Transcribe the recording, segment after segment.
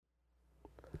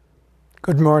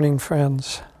Good morning,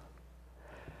 friends.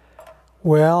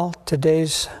 Well,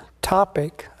 today's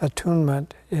topic,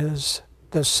 attunement, is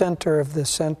the center of the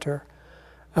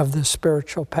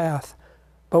spiritual path,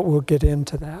 but we'll get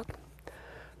into that.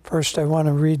 First, I want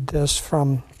to read this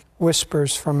from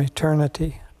Whispers from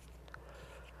Eternity.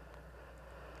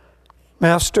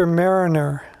 Master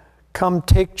Mariner, come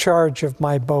take charge of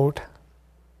my boat.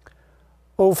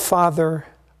 O Father,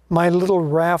 my little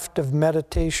raft of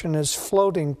meditation is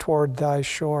floating toward thy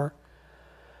shore.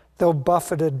 Though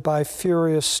buffeted by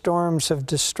furious storms of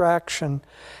distraction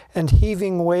and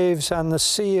heaving waves on the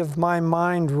sea of my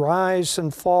mind rise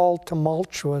and fall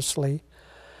tumultuously,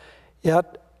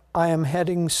 yet I am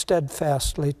heading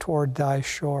steadfastly toward thy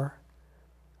shore.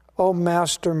 O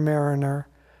Master Mariner,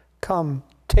 come,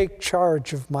 take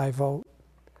charge of my boat.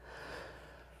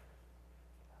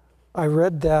 I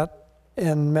read that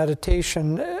in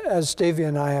meditation. As Davy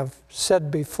and I have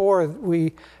said before,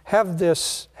 we have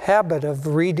this habit of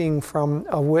reading from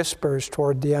a Whispers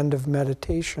toward the end of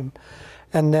meditation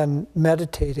and then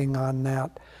meditating on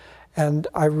that. And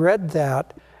I read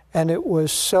that, and it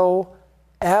was so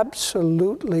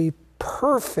absolutely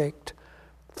perfect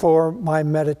for my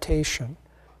meditation.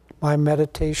 My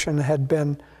meditation had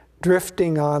been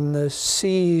drifting on the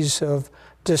seas of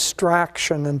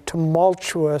distraction and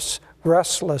tumultuous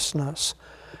restlessness,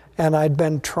 and I'd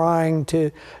been trying to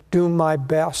do my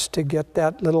best to get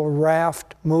that little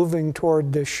raft moving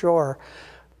toward the shore,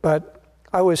 but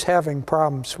I was having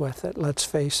problems with it, let's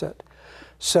face it.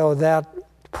 So that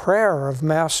prayer of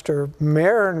Master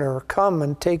Mariner, come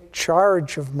and take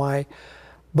charge of my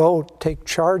boat, take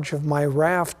charge of my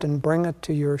raft and bring it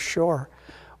to your shore,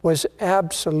 was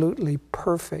absolutely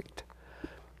perfect.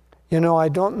 You know, I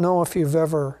don't know if you've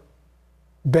ever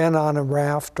been on a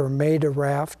raft or made a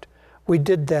raft. We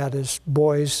did that as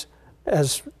boys,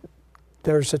 as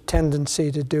there's a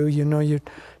tendency to do. You know, you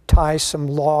tie some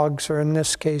logs, or in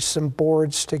this case, some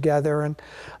boards together and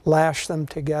lash them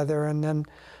together, and then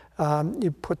you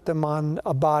put them on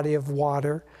a body of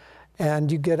water,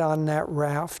 and you get on that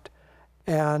raft.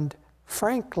 And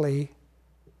frankly,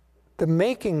 the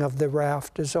making of the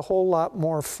raft is a whole lot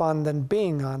more fun than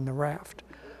being on the raft.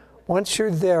 Once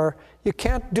you're there, you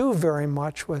can't do very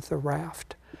much with the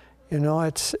raft. You know,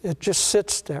 it just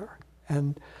sits there,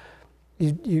 and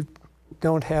you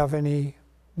don't have any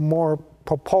more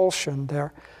propulsion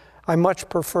there. I much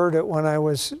preferred it when I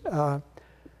was in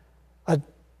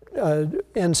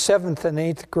 7th and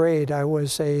 8th grade. I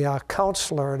was a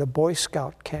counselor at a Boy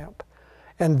Scout camp,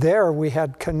 and there we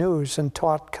had canoes and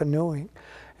taught canoeing.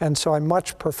 And so I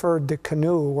much preferred the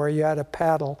canoe where you had a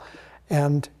paddle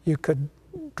and you could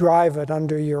drive it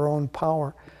under your own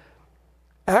power.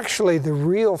 Actually, the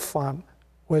real fun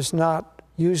was not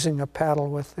using a paddle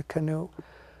with the canoe.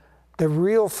 The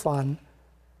real fun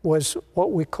was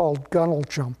what we called gunnel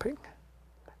jumping.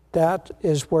 That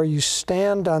is where you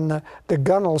stand on the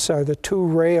gunnels are the two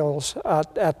rails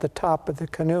at the top of the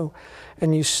canoe,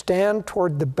 and you stand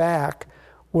toward the back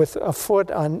with a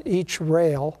foot on each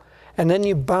rail, and then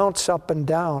you bounce up and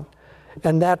down,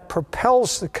 and that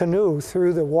propels the canoe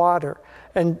through the water.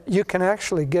 And you can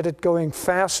actually get it going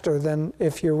faster than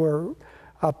if you were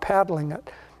paddling it.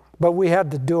 But we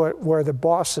had to do it where the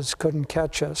bosses couldn't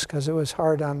catch us because it was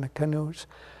hard on the canoes.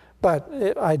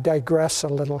 But I digress a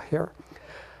little here.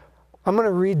 I'm going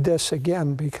to read this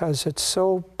again because it's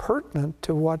so pertinent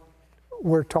to what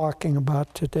we're talking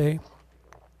about today.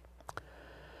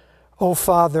 O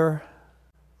Father,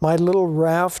 my little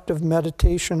raft of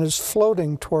meditation is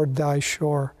floating toward thy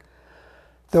shore.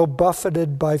 Though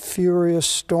buffeted by furious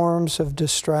storms of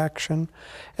distraction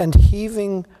and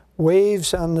heaving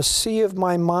waves on the sea of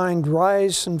my mind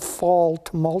rise and fall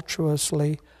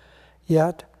tumultuously,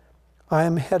 yet I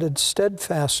am headed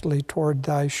steadfastly toward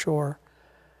thy shore.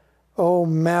 O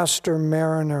Master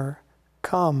Mariner,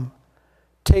 come,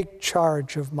 take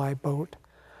charge of my boat.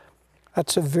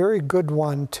 That's a very good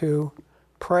one to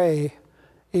pray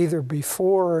either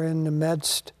before or in the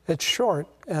midst. It's short,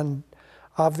 and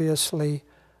obviously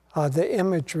the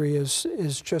imagery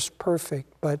is just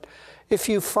perfect. But if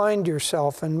you find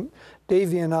yourself, and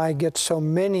Davy and I get so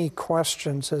many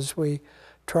questions as we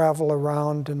travel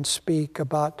around and speak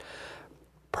about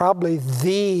probably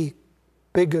the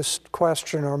biggest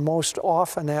question or most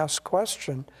often asked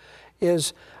question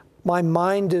is, my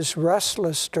mind is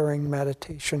restless during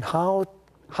meditation. How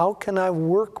can I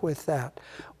work with that?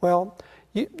 Well,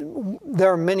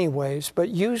 there are many ways, but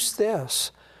use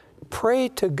this. Pray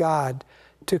to God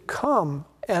to come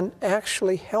and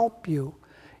actually help you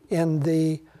in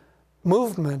the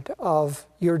movement of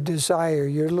your desire,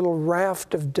 your little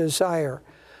raft of desire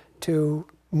to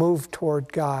move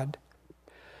toward God.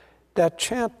 that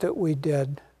chant that we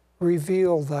did,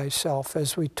 Reveal Thyself,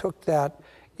 as we took that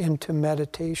into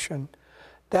meditation,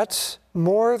 that's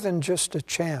more than just a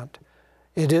chant.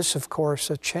 It is, of course,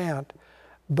 a chant,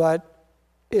 but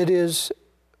it is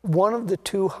one of the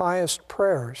two highest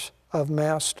prayers of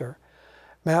Master.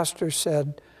 Master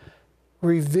said,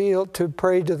 to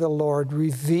pray to the Lord,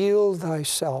 reveal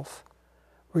Thyself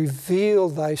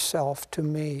to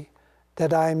me,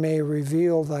 that I may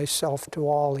reveal Thyself to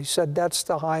all. He said that's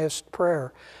the highest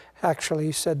prayer. Actually,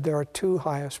 he said there are two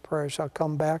highest prayers. I'll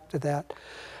come back to that.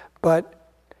 But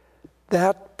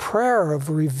that prayer of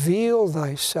reveal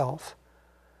Thyself,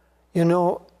 you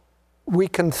know, we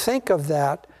can think of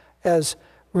that as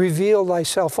reveal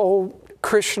Thyself. Oh,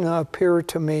 Krishna, appear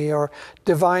to me, or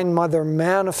Divine Mother,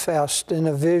 manifest in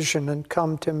a vision and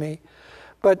come to me.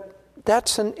 But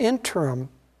that's an interim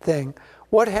thing.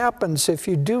 What happens if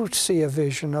you do see a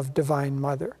vision of Divine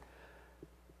Mother,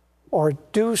 or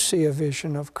do see a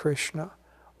vision of Krishna?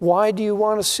 Why do you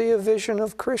want to see a vision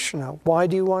of Krishna? Why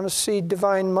do you want to see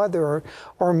Divine Mother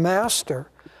or Master?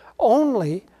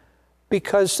 Only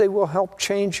because they will help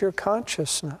change your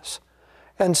consciousness.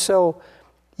 And so,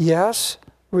 yes,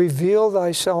 reveal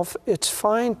Thyself. It's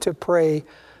fine to pray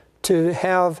to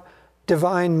have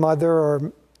Divine Mother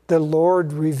or the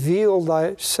Lord reveal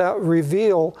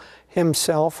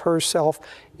Himself, herself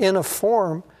in a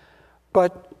form,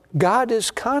 but God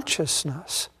is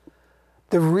consciousness.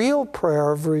 The real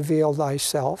prayer of reveal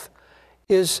Thyself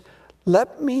is,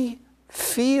 let me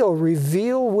feel,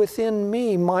 reveal within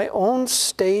me my own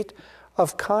state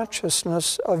of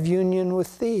consciousness of union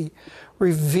with Thee.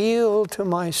 Reveal to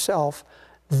myself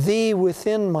Thee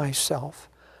within myself,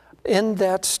 in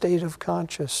that state of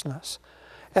consciousness.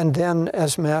 And then,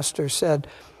 as Master said,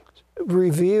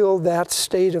 reveal that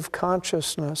state of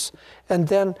consciousness, and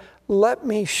then let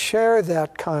me share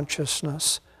that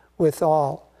consciousness with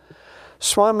all.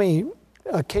 Swami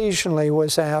occasionally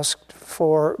was asked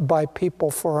by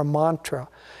people for a mantra.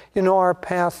 You know, our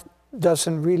path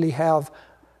doesn't really have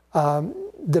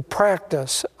the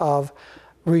practice of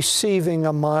receiving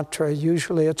a mantra.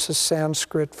 Usually it's a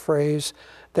Sanskrit phrase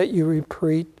that you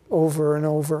repeat over and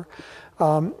over.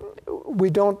 We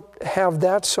don't have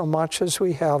that so much as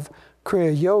we have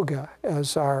Kriya Yoga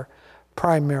as our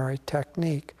primary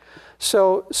technique.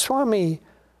 So Swami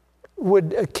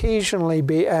would occasionally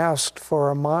be asked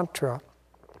for a mantra,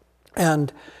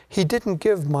 and he didn't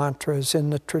give mantras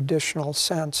in the traditional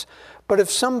sense. But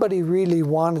if somebody really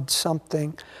wanted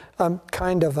something,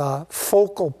 kind of a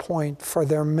focal point for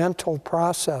their mental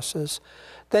processes,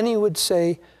 then he would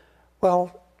say,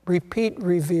 well, repeat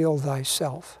reveal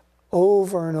thyself.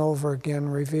 Over and over again,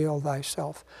 reveal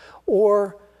thyself.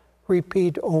 Or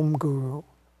repeat Om Guru,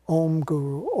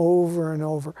 over and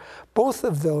over. Both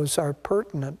of those are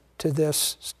pertinent to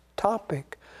this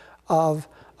topic of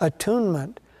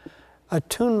attunement.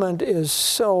 Attunement is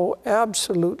so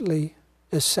absolutely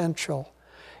essential.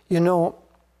 You know,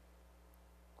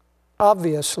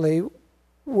 obviously,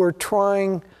 we're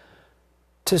trying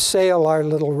to sail our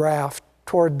little raft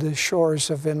toward the shores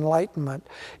of enlightenment.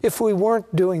 If we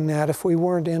weren't doing that, if we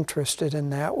weren't interested in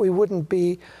that, we wouldn't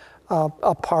be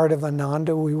a part of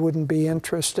Ananda. We wouldn't be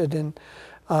interested in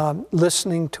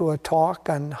listening to a talk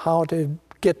on how to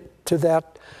get to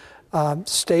that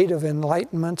state of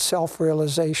enlightenment,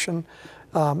 self-realization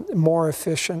more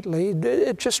efficiently.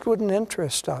 It just wouldn't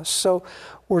interest us. So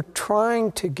we're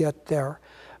trying to get there,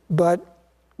 but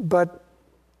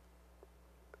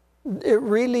it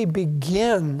really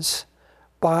begins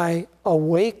by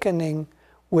awakening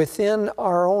within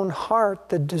our own heart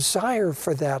the desire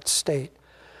for that state.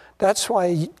 That's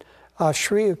why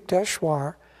Sri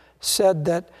Yukteswar said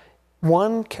that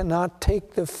one cannot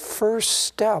take the first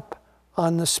step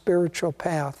on the spiritual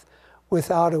path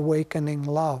without awakening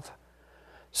love.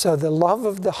 So the love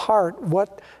of the heart,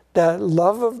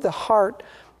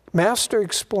 Master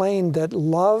explained that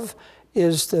love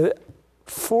is the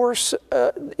force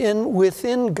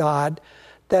within God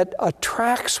that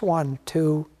attracts one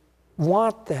to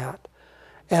want that.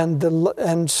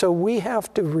 And so we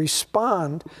have to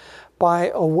respond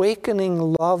by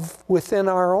awakening love within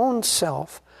our own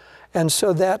self. And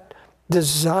so that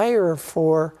desire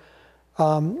for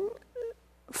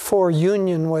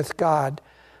union with God,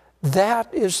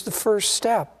 that is the first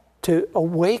step, to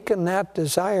awaken that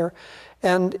desire.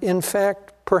 And in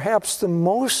fact, perhaps the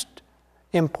most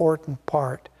important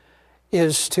part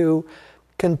is to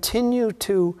continue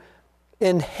to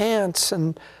enhance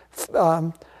and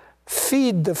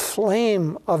feed the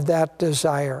flame of that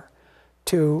desire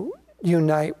to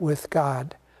unite with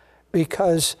God,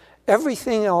 because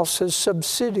everything else is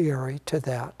subsidiary to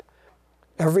that.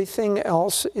 Everything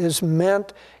else is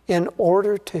meant in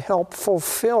order to help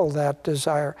fulfill that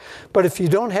desire. But if you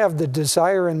don't have the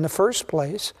desire in the first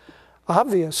place,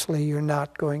 obviously you're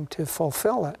not going to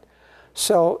fulfill it.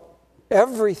 So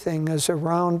everything is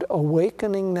around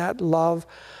awakening that love,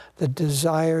 the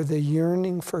desire, the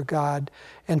yearning for God,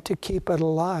 and to keep it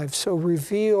alive. So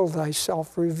reveal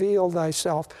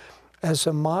thyself as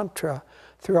a mantra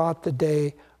throughout the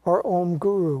day, or Om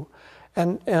Guru.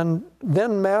 And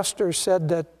then Master said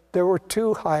that there were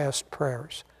two highest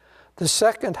prayers. The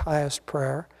second highest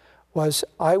prayer was,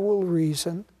 I will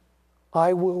reason,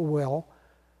 I will,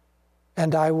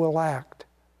 and I will act.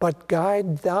 But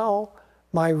guide thou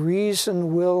my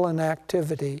reason, will, and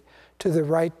activity to the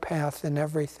right path in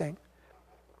everything.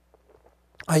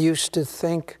 I used to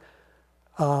think,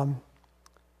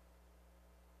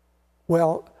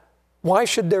 well, why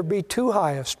should there be two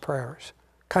highest prayers?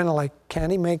 Kind of like, can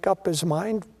he make up his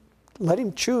mind? Let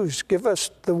him choose. Give us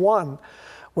the one.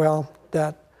 Well,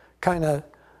 that kind of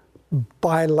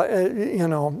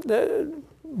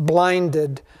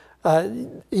blinded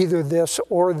either this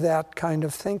or that kind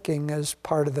of thinking as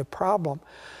part of the problem.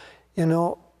 You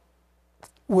know,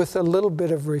 with a little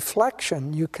bit of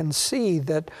reflection, you can see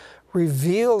that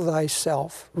reveal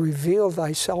thyself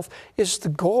is the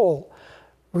goal.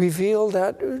 Reveal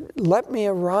that, let me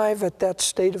arrive at that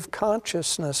state of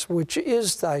consciousness, which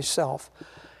is thyself.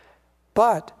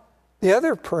 But the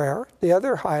other prayer, the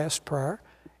other highest prayer,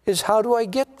 is how do I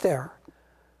get there?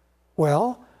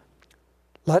 Well,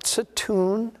 let's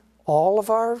attune all of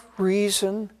our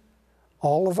reason,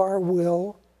 all of our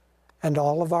will, and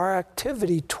all of our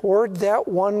activity toward that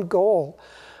one goal.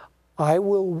 I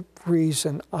will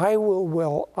reason, I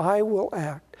will, I will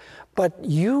act. But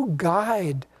you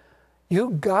guide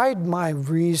my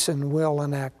reason, will,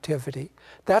 and activity.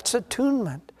 That's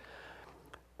attunement.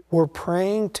 We're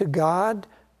praying to God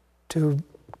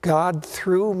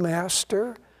through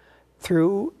Master,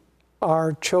 through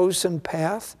our chosen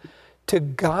path, to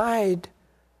guide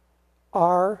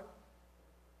our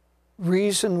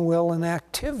reason, will, and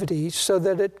activity so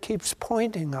that it keeps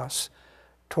pointing us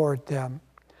toward them.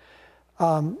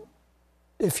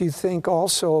 If you think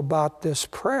also about this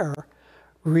prayer,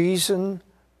 reason,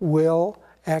 will,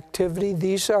 activity,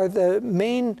 these are the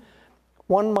main,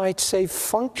 one might say,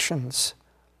 functions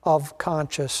of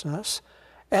consciousness,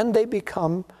 and they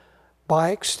become, by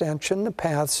extension, the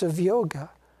paths of yoga.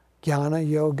 Jnana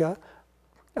yoga,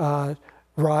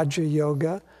 Raja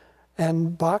yoga,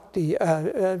 and bhakti,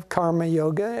 karma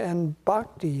yoga and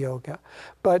bhakti yoga.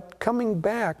 But coming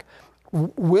back,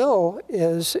 will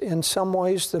is in some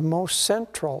ways the most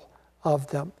central of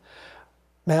them.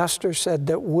 Master said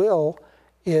that will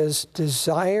is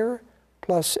desire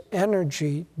plus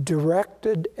energy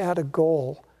directed at a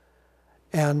goal.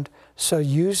 And so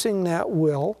using that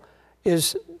will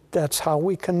that's how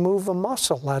we can move a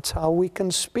muscle, that's how we can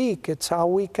speak, it's how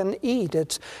we can eat,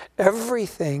 it's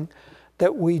everything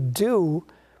that we do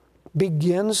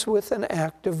begins with an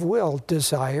act of will,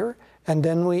 desire, and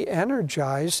then we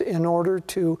energize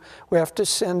we have to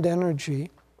send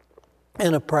energy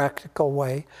in a practical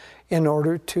way in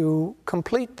order to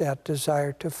complete that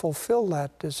desire, to fulfill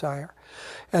that desire.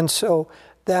 And so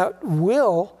that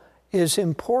will is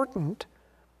important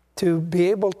to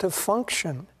be able to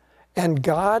function. And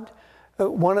God,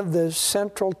 one of the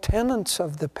central tenets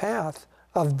of the path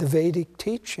of the Vedic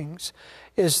teachings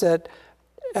is that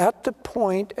at the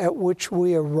point at which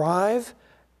we arrive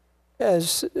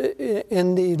as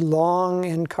in the long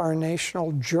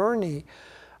incarnational journey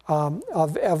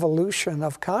of evolution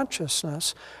of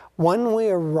consciousness, when we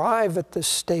arrive at the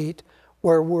state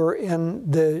where we're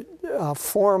in the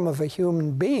form of a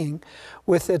human being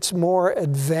with its more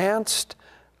advanced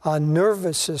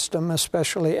nervous system,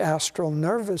 especially astral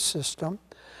nervous system,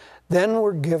 then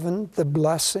we're given the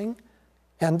blessing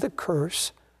and the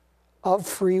curse of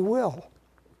free will.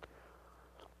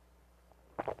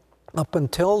 Up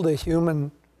until the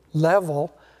human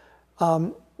level,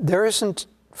 there isn't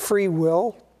free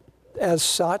will as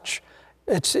such.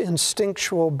 It's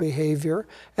instinctual behavior,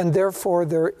 and therefore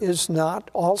there is not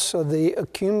also the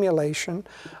accumulation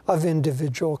of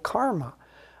individual karma.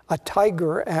 A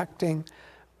tiger acting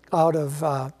out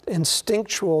of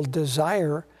instinctual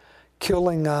desire,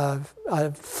 killing a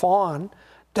fawn,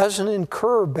 doesn't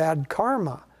incur bad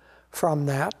karma from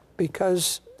that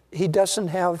because he doesn't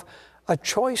have a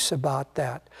choice about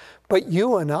that. But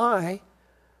you and I,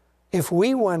 if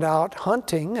we went out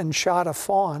hunting and shot a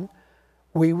fawn,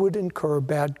 we would incur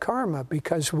bad karma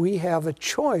because we have a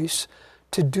choice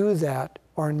to do that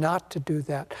or not to do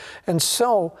that. And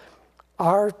so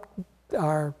our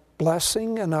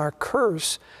blessing and our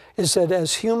curse is that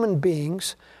as human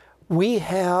beings, we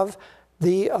have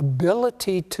the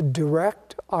ability to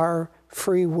direct our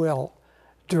free will,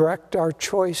 direct our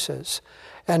choices.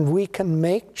 And we can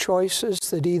make choices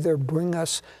that either bring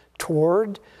us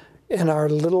toward, in our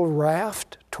little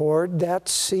raft, toward that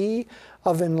sea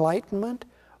of enlightenment,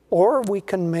 or we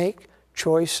can make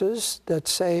choices that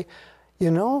say,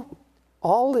 you know,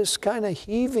 all this kind of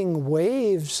heaving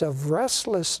waves of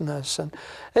restlessness, and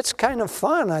it's kind of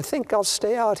fun. I think I'll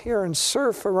stay out here and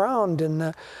surf around in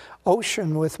the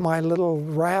ocean with my little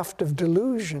raft of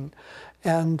delusion.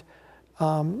 And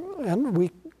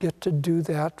we get to do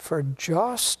that for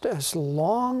just as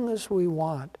long as we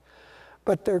want.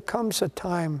 But there comes a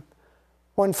time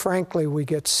when, frankly, we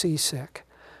get seasick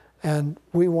and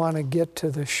we want to get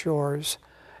to the shores.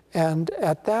 And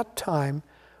at that time,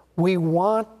 we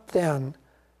want then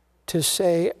to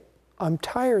say, I'm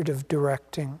tired of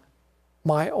directing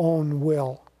my own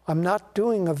will. I'm not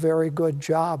doing a very good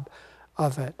job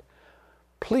of it.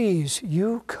 Please,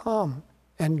 you come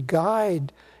and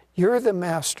guide. You're the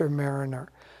master mariner.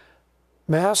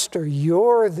 Master,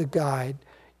 you're the guide.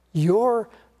 You're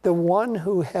the one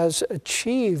who has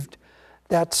achieved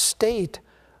that state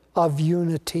of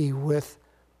unity with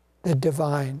the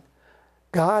divine.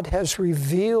 God has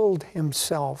revealed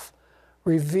himself,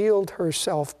 revealed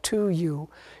herself to you.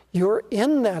 You're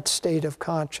in that state of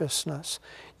consciousness.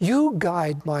 You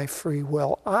guide my free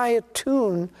will. I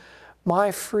attune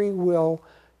my free will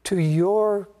to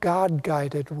your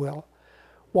God-guided will.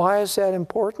 Why is that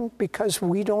important? Because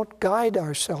we don't guide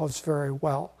ourselves very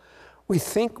well. We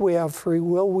think we have free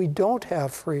will. We don't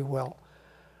have free will.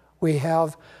 We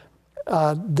have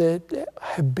the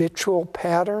habitual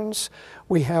patterns.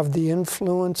 We have the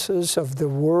influences of the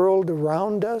world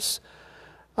around us.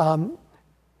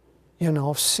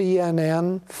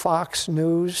 CNN, Fox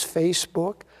News,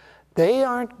 Facebook, they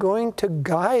aren't going to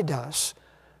guide us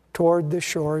toward the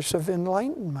shores of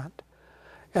enlightenment.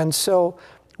 And so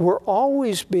we're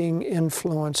always being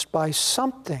influenced by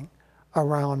something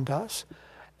around us,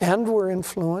 and we're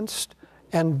influenced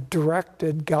and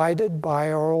directed, guided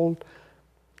by our old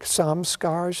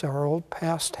samskars, our old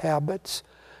past habits,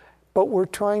 but we're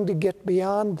trying to get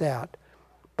beyond that.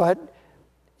 But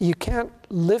you can't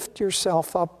lift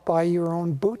yourself up by your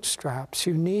own bootstraps.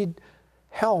 You need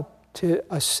help to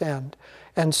ascend.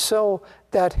 And so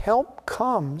that help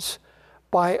comes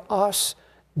by us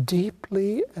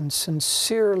deeply and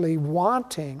sincerely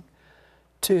wanting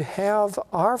to have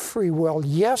our free will.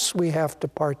 Yes, we have to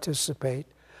participate,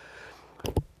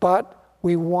 but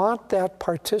we want that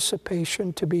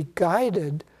participation to be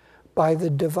guided by the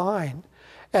divine.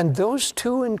 And those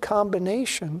two in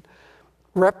combination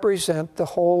represent the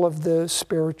whole of the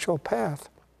spiritual path.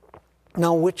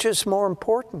 Now, which is more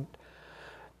important?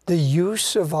 The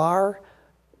use of our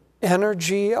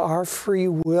energy, our free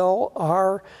will,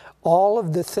 all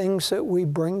of the things that we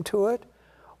bring to it,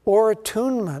 or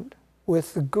attunement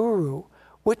with the Guru?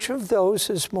 Which of those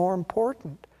is more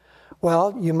important?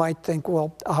 Well, you might think,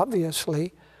 well,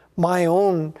 obviously, my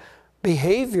own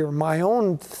behavior, my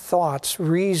own thoughts,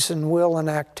 reason, will, and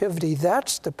activity,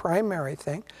 that's the primary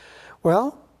thing.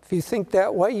 Well, if you think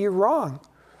that way, you're wrong.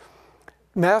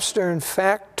 Master, in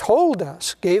fact, told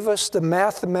us, gave us the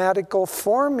mathematical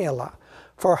formula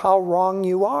for how wrong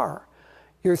you are.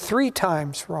 You're 3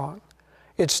 times wrong.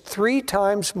 It's 3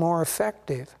 times more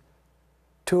effective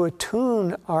to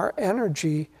attune our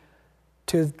energy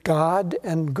to God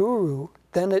and Guru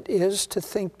than it is to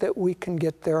think that we can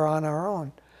get there on our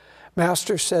own.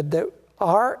 Master said that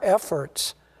our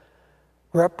efforts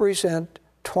represent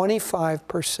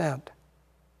 25%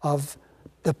 of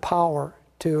the power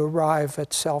to arrive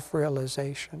at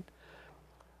self-realization.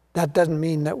 That doesn't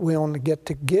mean that we only get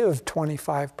to give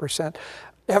 25%.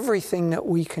 Everything that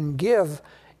we can give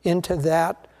into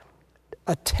that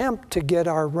attempt to get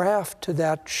our raft to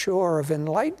that shore of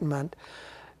enlightenment,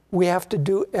 we have to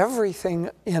do everything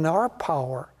in our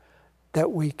power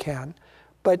that we can.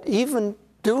 But even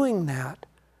doing that,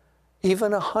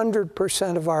 even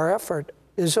 100% of our effort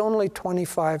is only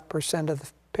 25% of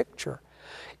the picture.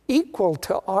 Equal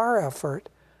to our effort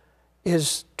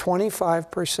is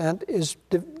 25%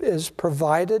 is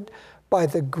provided by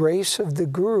the grace of the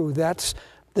Guru. That's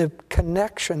the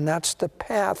connection, that's the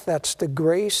path, that's the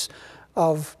grace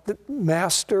of the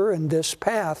Master and this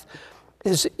path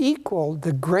is equal.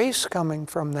 The grace coming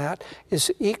from that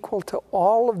is equal to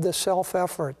all of the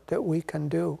self-effort that we can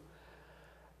do.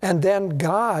 And then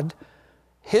God,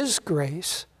 His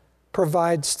grace,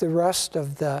 provides the rest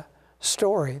of the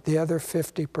story, the other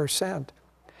 50%.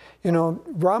 You know,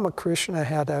 Ramakrishna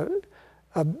had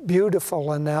a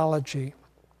beautiful analogy.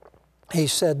 He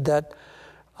said that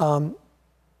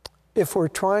if we're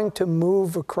trying to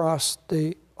move across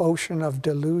the ocean of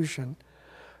delusion,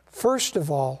 first of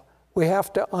all, we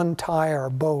have to untie our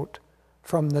boat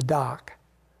from the dock.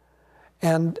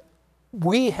 And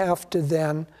we have to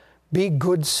then be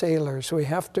good sailors. We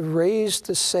have to raise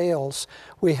the sails.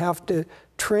 We have to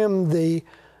trim the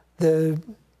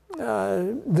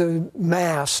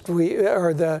mast. We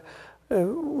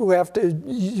have to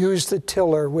use the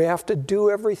tiller. We have to do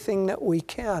everything that we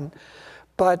can.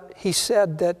 But he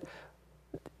said that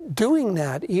doing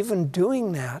that, even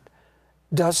doing that,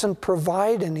 doesn't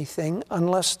provide anything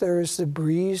unless there is the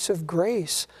breeze of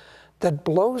grace that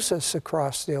blows us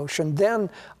across the ocean. Then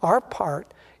our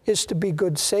part is to be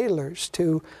good sailors,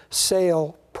 to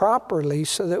sail properly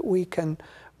so that we can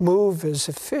move as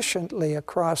efficiently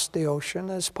across the ocean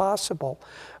as possible.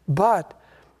 But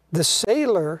the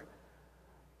sailor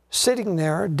sitting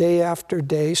there day after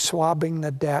day, swabbing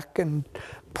the deck and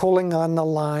pulling on the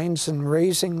lines and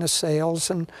raising the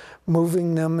sails and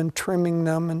moving them and trimming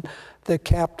them, and the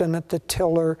captain at the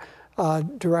tiller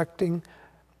directing.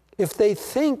 If they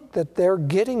think that they're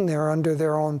getting there under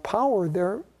their own power,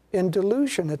 they're in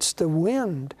delusion. It's the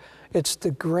wind, it's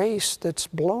the grace that's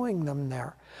blowing them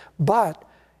there. But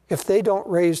if they don't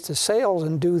raise the sails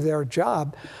and do their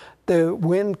job, the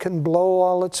wind can blow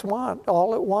all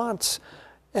it wants,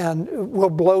 and will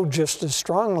blow just as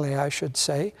strongly, I should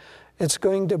say. It's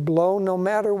going to blow no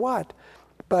matter what.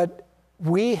 But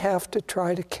we have to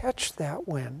try to catch that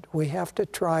wind. We have to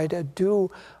try to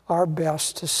do our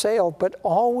best to sail, but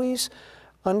always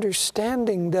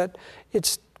understanding that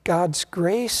it's God's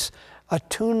grace,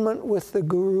 attunement with the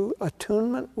Guru,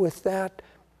 attunement with that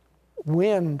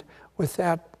wind, with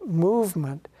that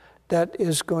movement that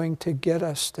is going to get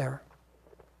us there.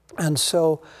 And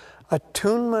so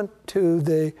attunement to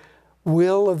the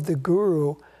will of the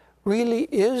Guru really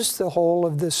is the whole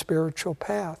of the spiritual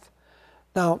path.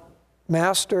 Now,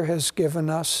 Master has given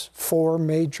us 4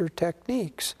 major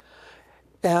techniques.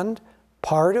 And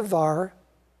part of our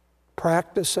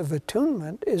practice of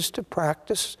attunement is to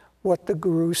practice what the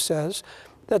Guru says,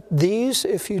 that these,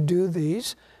 if you do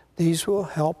these will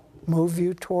help move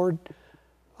you toward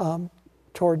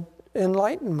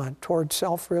enlightenment, toward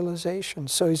self-realization.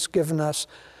 So he's given us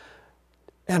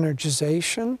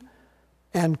energization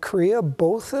and Kriya.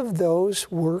 Both of those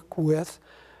work with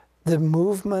the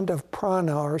movement of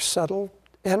prana, or subtle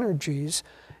energies,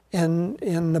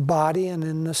 in the body and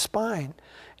in the spine.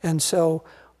 And so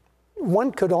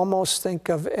one could almost think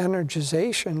of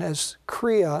energization as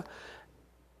Kriya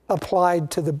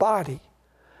applied to the body.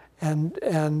 And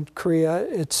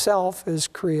Kriya itself is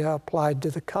Kriya applied to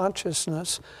the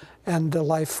consciousness and the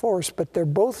life force. But they're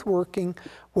both working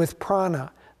with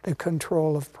prana, the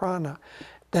control of prana.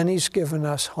 Then he's given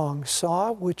us Hong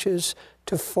Sa, which is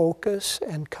to focus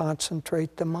and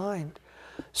concentrate the mind.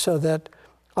 So that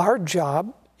our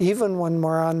job, even when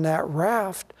we're on that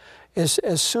raft, is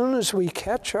as soon as we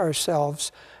catch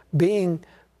ourselves being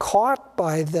caught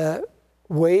by the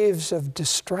waves of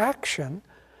distraction,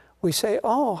 we say,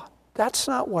 oh, that's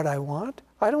not what I want.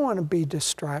 I don't want to be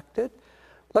distracted.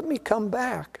 Let me come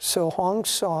back. So Hong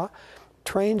Sa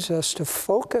trains us to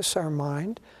focus our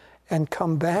mind and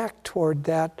come back toward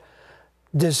that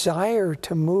desire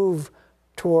to move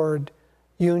toward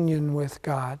union with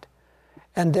God.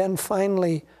 And then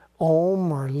finally,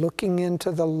 Om, or looking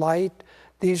into the light.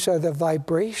 These are the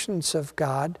vibrations of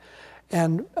God,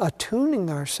 and attuning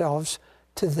ourselves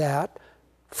to that,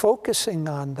 focusing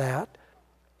on that,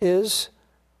 is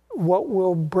what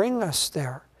will bring us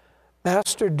there.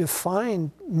 Master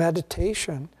defined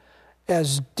meditation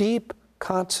as deep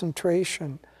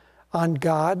concentration on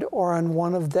God, or on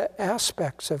one of the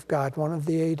aspects of God, one of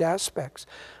the 8 aspects.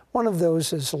 One of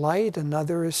those is light,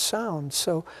 another is sound.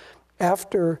 So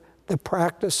after the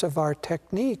practice of our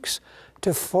techniques,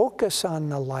 to focus on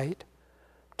the light,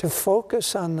 to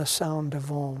focus on the sound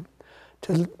of Om,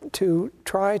 to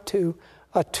try to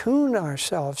attune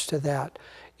ourselves to that.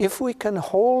 If we can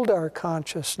hold our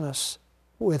consciousness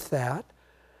with that,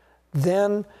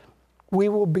 then we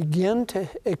will begin to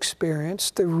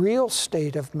experience the real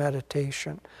state of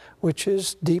meditation, which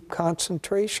is deep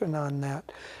concentration on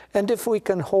that. And if we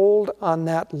can hold on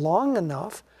that long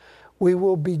enough, we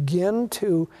will begin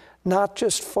to not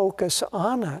just focus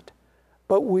on it,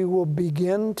 but we will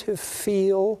begin to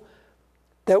feel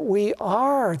that we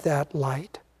are that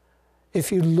light.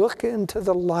 If you look into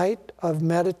the light of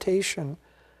meditation,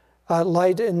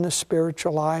 light in the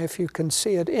spiritual eye, if you can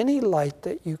see it, any light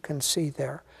that you can see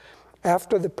there,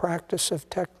 after the practice of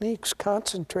techniques,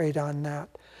 concentrate on that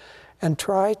and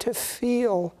try to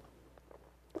feel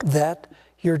that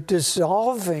you're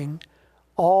dissolving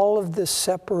all of the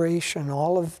separation,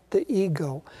 all of the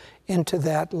ego, into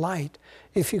that light.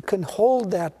 If you can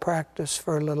hold that practice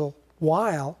for a little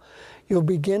while, you'll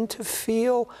begin to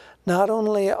feel not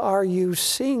only are you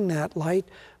seeing that light,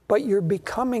 but you're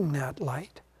becoming that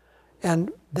light.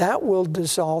 And that will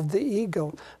dissolve the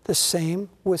ego. The same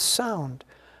with sound.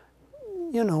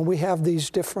 You know, we have these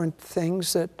different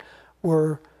things that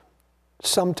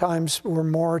sometimes we're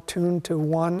more attuned to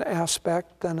one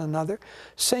aspect than another.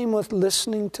 Same with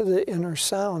listening to the inner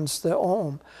sounds, the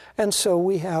Om. And so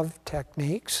we have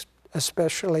techniques,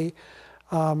 especially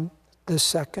the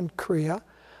second Kriya,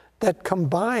 that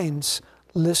combines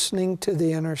listening to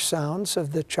the inner sounds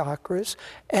of the chakras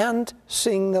and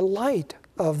seeing the light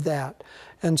of that.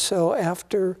 And so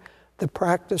after the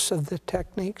practice of the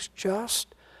techniques,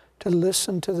 just to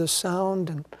listen to the sound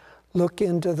and look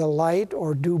into the light,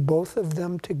 or do both of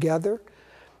them together,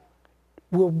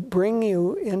 will bring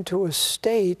you into a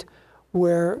state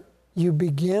where you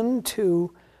begin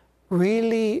to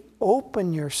really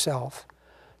open yourself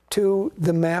to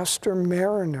the master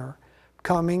mariner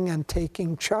coming and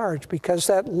taking charge, because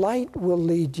that light will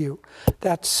lead you,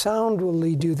 that sound will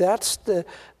lead you. That's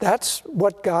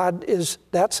what God is.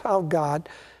 That's how God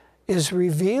is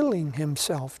revealing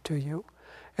himself to you.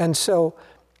 And so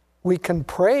we can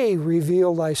pray,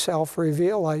 reveal thyself,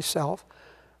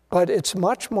 but it's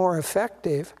much more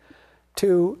effective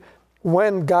to,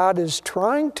 when God is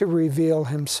trying to reveal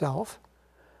himself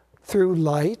through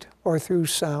light or through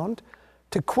sound,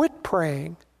 to quit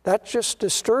praying. That just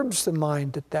disturbs the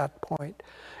mind at that point.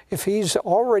 If he's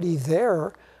already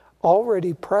there,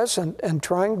 already present, and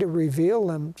trying to reveal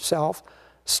himself,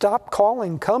 stop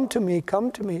calling, come to me,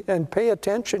 and pay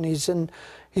attention.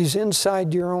 He's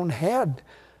inside your own head.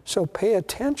 So pay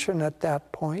attention at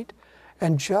that point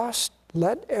and just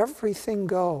let everything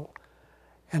go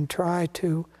and try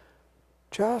to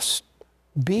just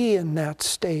be in that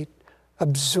state.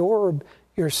 Absorb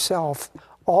yourself,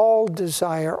 all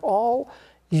desire, all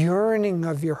yearning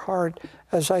of your heart.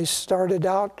 As I started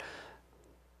out,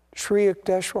 Sri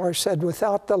Yukteswar said,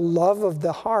 without the love of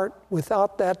the heart,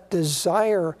 without that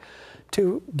desire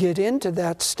to get into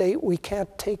that state, we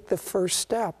can't take the first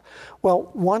step.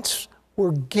 Well, once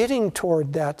we're getting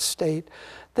toward that state,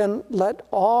 then let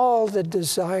all the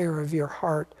desire of your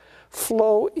heart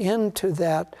flow into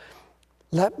that.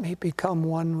 Let me become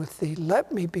one with thee.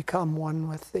 Let me become one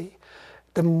with thee.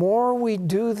 The more we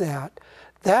do that,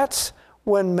 that's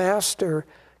when Master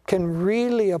can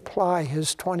really apply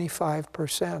his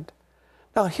 25%.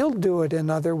 Now, he'll do it in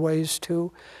other ways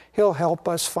too. He'll help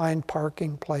us find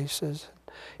parking places.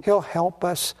 He'll help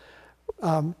us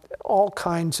all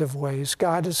kinds of ways.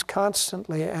 God is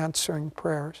constantly answering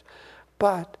prayers.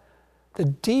 But the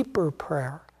deeper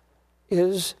prayer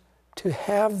is to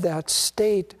have that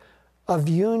state of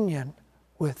union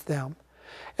with them.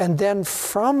 And then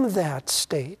from that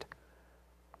state,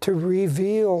 to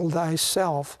reveal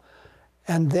thyself,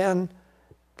 and then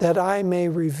that I may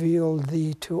reveal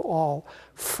thee to all.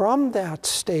 From that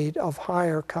state of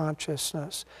higher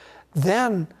consciousness,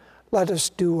 then let us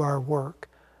do our work.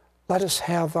 Let us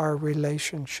have our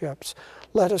relationships.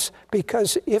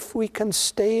 Because if we can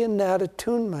stay in that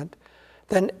attunement,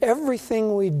 then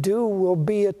everything we do will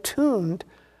be attuned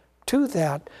to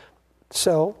that.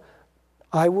 So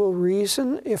I will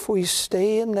reason, if we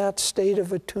stay in that state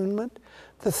of attunement,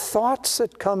 the thoughts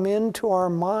that come into our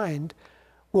mind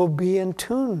will be in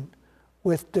tune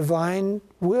with divine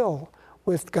will,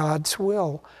 with God's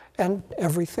will, and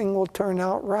everything will turn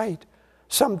out right.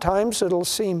 Sometimes it'll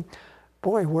seem,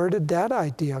 boy, where did that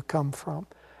idea come from?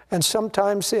 And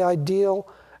sometimes the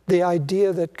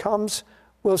idea that comes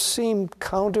will seem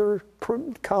counter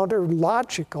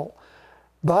logical.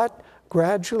 But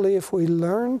gradually, if we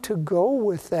learn to go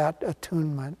with that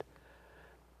attunement,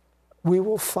 we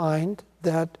will find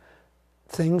that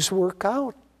things work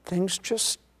out. Things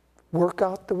just work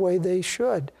out the way they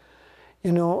should.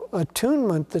 You know,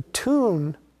 attunement, the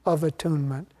tune of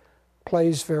attunement,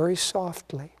 plays very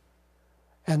softly.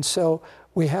 And so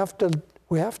we have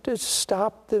to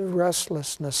stop the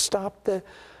restlessness, stop the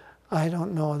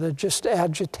just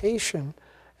agitation,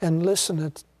 and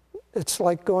listen. It's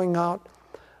like going out.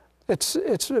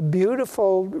 It's a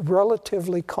beautiful,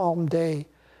 relatively calm day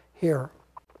here.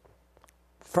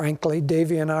 Frankly,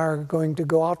 Davy and I are going to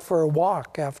go out for a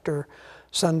walk after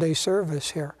Sunday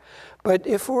service here. But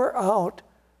if we're out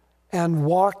and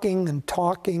walking and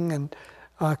talking and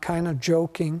kind of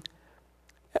joking,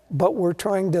 but we're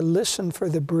trying to listen for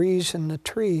the breeze in the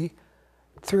tree,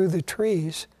 through the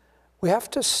trees, we have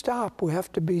to stop, we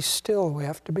have to be still, we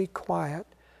have to be quiet,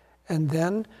 and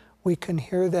then we can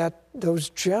hear those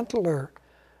gentler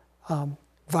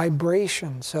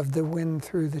vibrations of the wind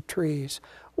through the trees.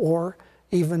 Or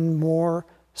even more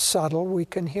subtle, we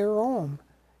can hear Om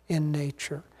in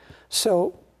nature.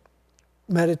 So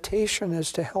meditation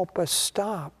is to help us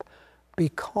stop, be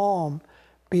calm,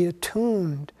 be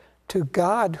attuned to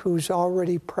God who's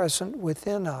already present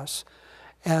within us.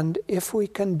 And if we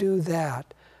can do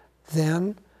that,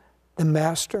 then the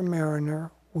Master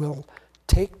Mariner will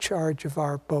take charge of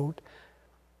our boat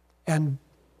and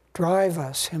drive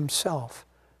us himself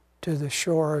to the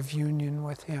shore of union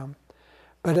with him.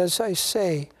 But as I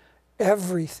say,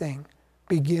 everything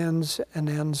begins and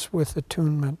ends with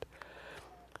attunement.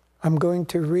 I'm going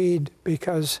to read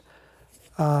because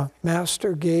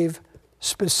Master gave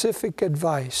specific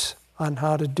advice on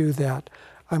how to do that.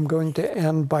 I'm going to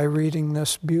end by reading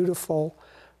this beautiful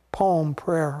poem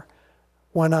prayer,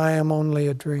 When I Am Only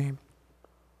a Dream.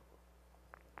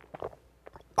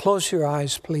 Close your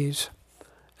eyes, please,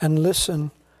 and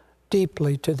listen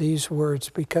deeply to these words,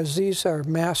 because these are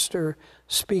Master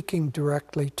speaking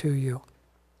directly to you.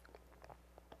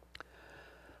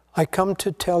 I come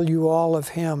to tell you all of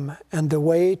him and the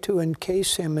way to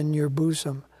encase him in your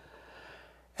bosom,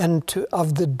 and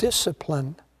of the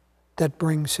discipline that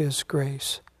brings his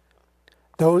grace.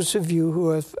 Those of you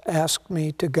who have asked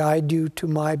me to guide you to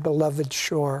my beloved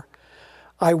shore,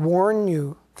 I warn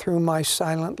you through my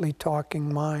silently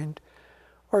talking mind,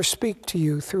 or speak to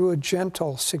you through a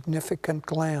gentle, significant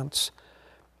glance,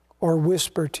 or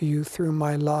whisper to you through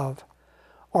my love,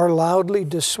 or loudly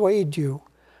dissuade you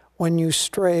when you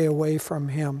stray away from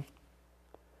him.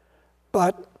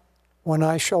 But when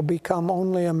I shall become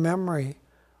only a memory,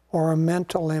 or a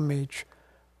mental image,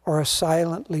 or a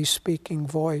silently speaking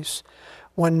voice,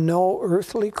 when no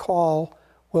earthly call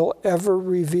will ever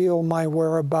reveal my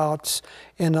whereabouts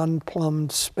in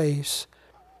unplumbed space,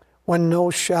 when no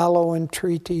shallow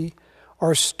entreaty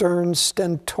or stern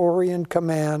stentorian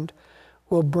command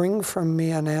will bring from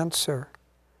me an answer,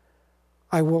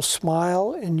 I will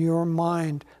smile in your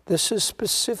mind. This is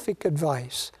specific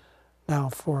advice now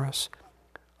for us.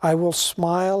 I will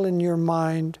smile in your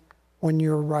mind when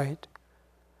you're right.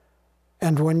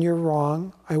 And when you're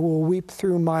wrong, I will weep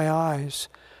through my eyes,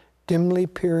 dimly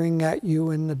peering at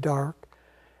you in the dark,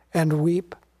 and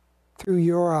weep through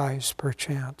your eyes,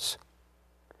 perchance.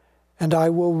 And I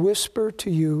will whisper to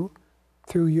you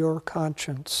through your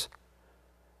conscience,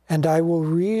 and I will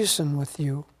reason with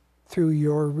you through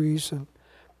your reason,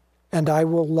 and I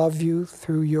will love you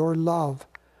through your love.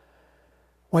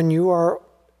 When you are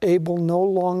able no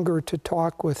longer to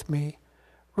talk with me,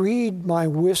 read my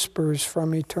whispers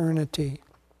from eternity.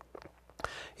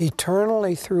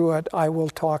 Eternally through it, I will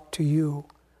talk to you.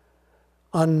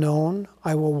 Unknown,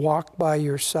 I will walk by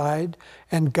your side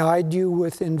and guide you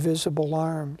with invisible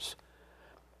arms.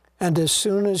 And as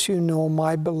soon as you know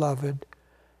my beloved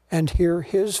and hear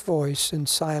his voice in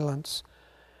silence,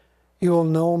 you will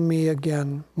know me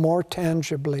again more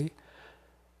tangibly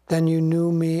than you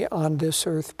knew me on this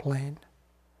earth plane.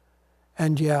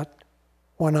 And yet,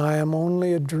 when I am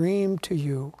only a dream to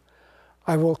you,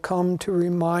 I will come to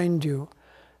remind you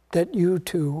that you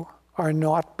too are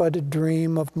naught but a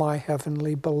dream of my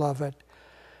heavenly beloved.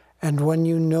 And when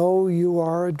you know you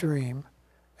are a dream,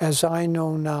 as I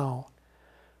know now,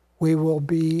 we will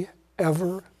be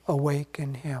ever awake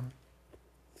in him.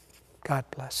 God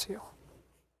bless you.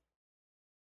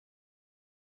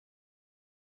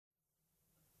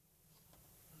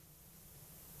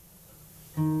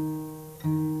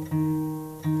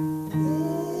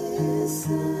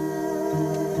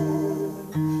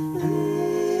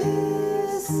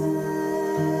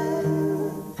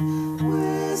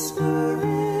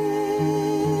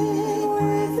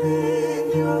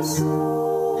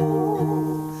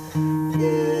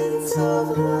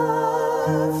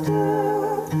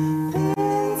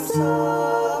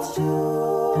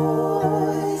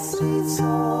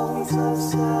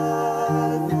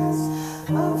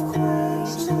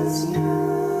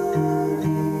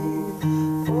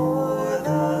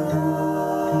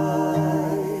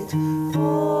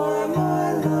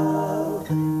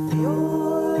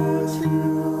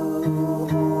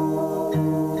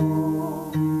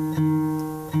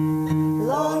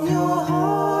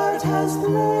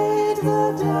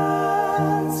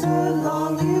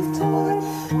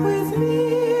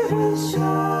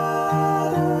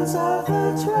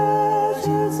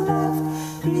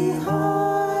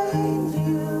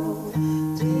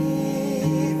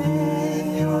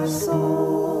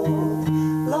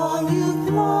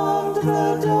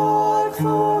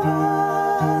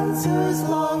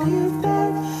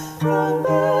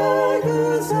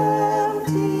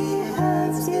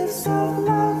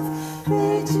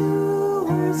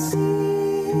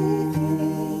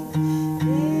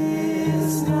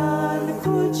 None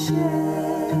could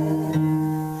share.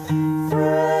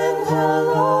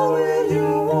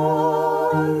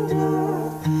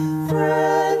 wander.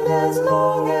 Friend, as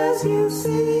long as you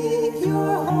seek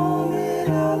your home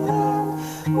in a land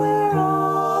where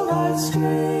all are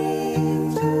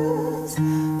strangers,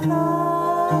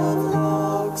 love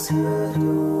locks her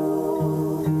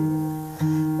door.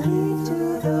 Leave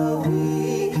to the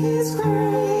weak his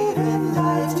grave, and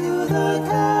life to the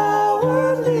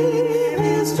cowardly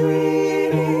his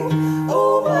dreaming.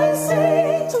 Oh, my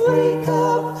saint, wake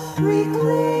up,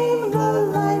 reclaim the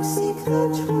life, seek the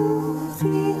truth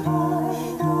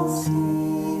behind all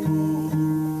seeming.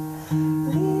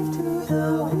 Leave to the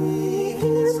weak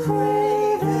his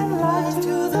grave, and life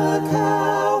to the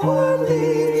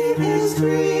cowardly his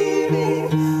dreaming.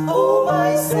 Oh,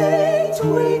 my saint,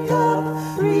 wake up,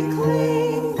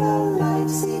 reclaim the life,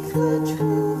 seek the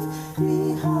truth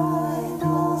behind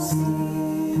all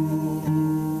seeming.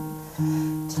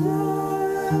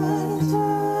 Turn,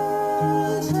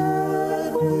 turn,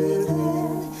 turn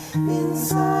within, in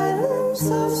silence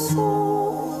of soul.